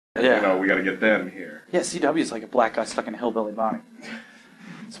Yeah. You know, we got to get them here. Yeah, CW is like a black guy stuck in a hillbilly body.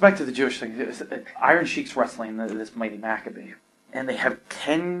 So back to the Jewish thing. Iron Sheik's wrestling this Mighty Maccabee. And they have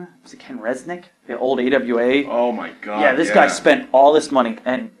Ken Resnick, the old AWA. Oh my God. Yeah, this guy spent all this money.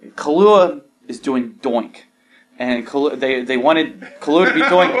 And Kalua is doing Doink. And they wanted Kalua to be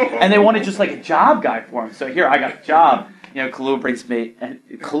Doink. And they wanted just like a job guy for him. So here, I got a job. You know, Kalua brings me, and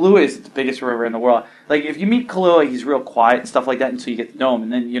Kalua is the biggest river in the world. Like, if you meet Kalua, he's real quiet and stuff like that until you get to know him,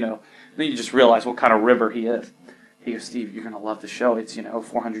 and then, you know, then you just realize what kind of river he is. He goes, Steve, you're going to love the show. It's,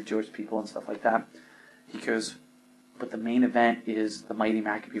 400 Jewish people and stuff like that. He goes, but the main event is the Mighty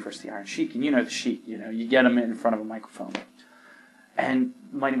Maccabee versus the Iron Sheik. And you know the Sheik, you get him in front of a microphone. And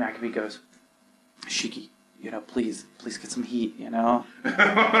Mighty Maccabee goes, Sheiki, please get some heat, So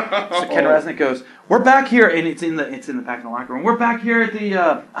Ken Resnick goes, we're back here, and it's in the back of the locker room. We're back here at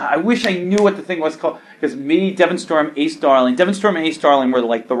the, I wish I knew what the thing was called, because me, Devon Storm, Ace Darling. Devon Storm and Ace Darling were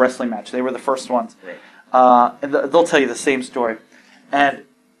like the wrestling match. They were the first ones. Right. And they'll tell you the same story. And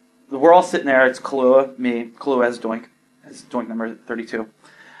we're all sitting there. It's Kalua, me, Kalua as Doink. It's Doink number 32.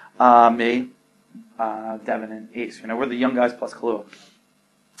 Me, Devon, and Ace. We're the young guys plus Kalua.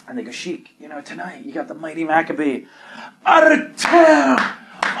 And they go, Sheik, tonight you got the Mighty Maccabee. Arretel!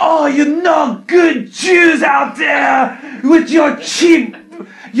 Oh, you no good Jews out there with your cheapness,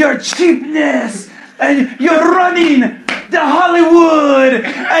 and you're running the Hollywood,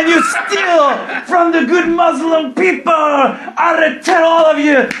 and you steal from the good Muslim people. Arretel, all of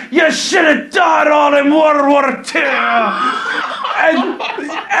you, you should have died all in World War II. And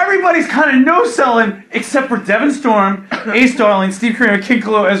everybody's kind of no-selling, except for Devon Storm, Ace Darling, Steve Corino, King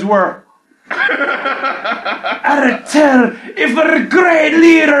Kalua, as were. Arretel, if a great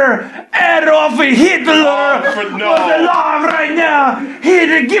leader, Adolf Hitler, was alive right now, he'd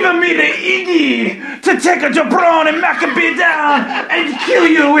have given me the Iggy to take a Jabron and Maccabee down and kill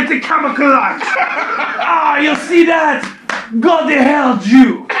you with the camouflage. You'll see that? God the hell,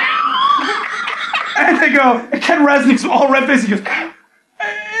 Jew. And they go, and Ken Resnick's all red-faced. He goes,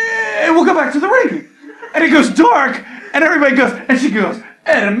 and we'll go back to the ring. And it goes dark, and everybody goes, and she goes,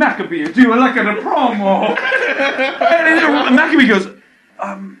 Ed Maccabee, do you like a promo? And Maccabee goes,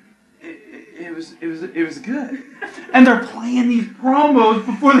 it was good. And they're playing these promos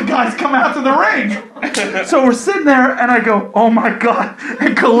before the guys come out to the ring. So we're sitting there, and I go, oh my God.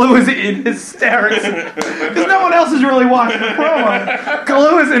 And Kalua's in hysterics. Because no one else is really watching the promo.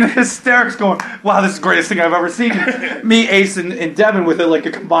 Kalua's in hysterics going, wow, this is the greatest thing I've ever seen. Me, Ace, and Devin with like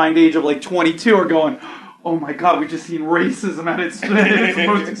a combined age of like 22 are going, oh my God, we've just seen racism at its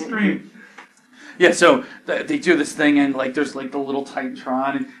most extreme. Yeah, so they do this thing, and like there's like the little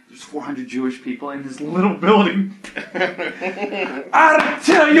Titantron, and there's 400 Jewish people in this little building. I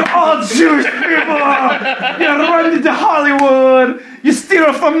tell you, all Jewish people, you run into Hollywood, you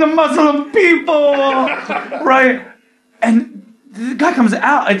steal from the Muslim people, right? And the guy comes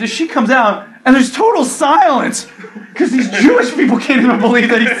out, and she comes out, and there's total silence. Because these Jewish people can't even believe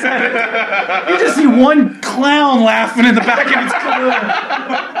that he said it. You just see one clown laughing in the back of his car.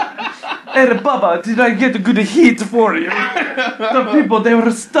 Hey, Bubba, did I get a good heat for you? The people, they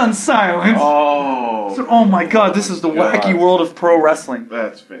were stunned silent. Oh my God, this is the wacky world of pro wrestling.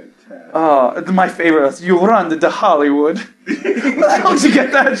 That's fantastic. My favorite is, you run to Hollywood. How did you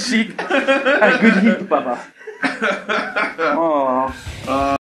get that, Sheik? Hey, good heat, Bubba.